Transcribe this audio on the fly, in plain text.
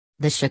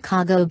The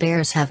Chicago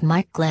Bears have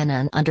Mike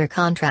Glennon under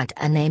contract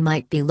and they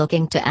might be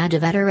looking to add a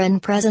veteran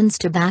presence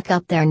to back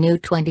up their new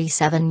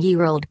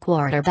 27-year-old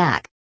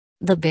quarterback.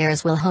 The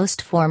Bears will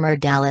host former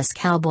Dallas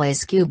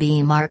Cowboys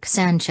QB Mark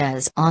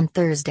Sanchez on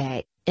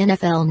Thursday,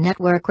 NFL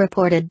Network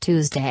reported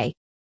Tuesday.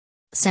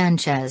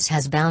 Sanchez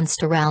has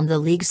bounced around the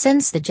league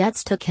since the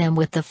Jets took him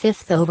with the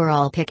 5th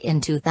overall pick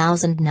in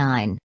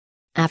 2009.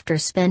 After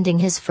spending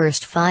his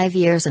first 5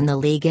 years in the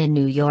league in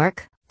New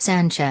York,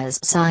 Sanchez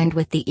signed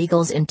with the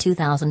Eagles in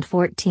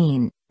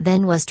 2014,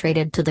 then was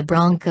traded to the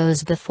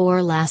Broncos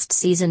before last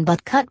season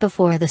but cut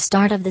before the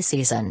start of the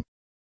season.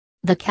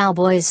 The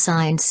Cowboys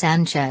signed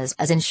Sanchez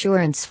as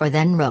insurance for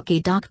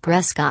then-rookie Dak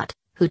Prescott,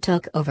 who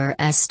took over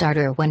as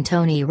starter when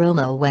Tony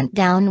Romo went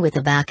down with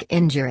a back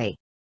injury.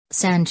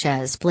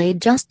 Sanchez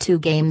played just 2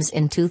 games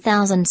in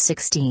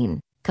 2016,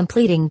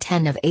 completing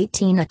 10 of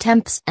 18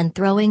 attempts and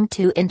throwing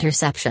 2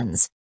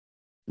 interceptions.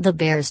 The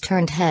Bears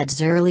turned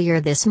heads earlier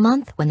this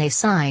month when they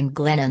signed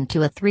Glennon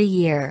to a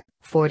 3-year,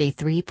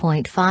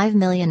 $43.5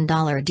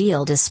 million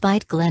deal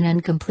despite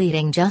Glennon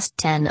completing just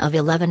 10 of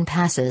 11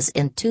 passes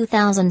in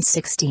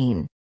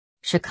 2016.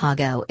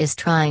 Chicago is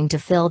trying to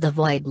fill the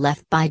void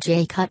left by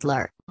Jay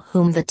Cutler,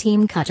 whom the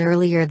team cut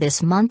earlier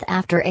this month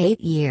after 8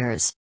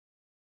 years.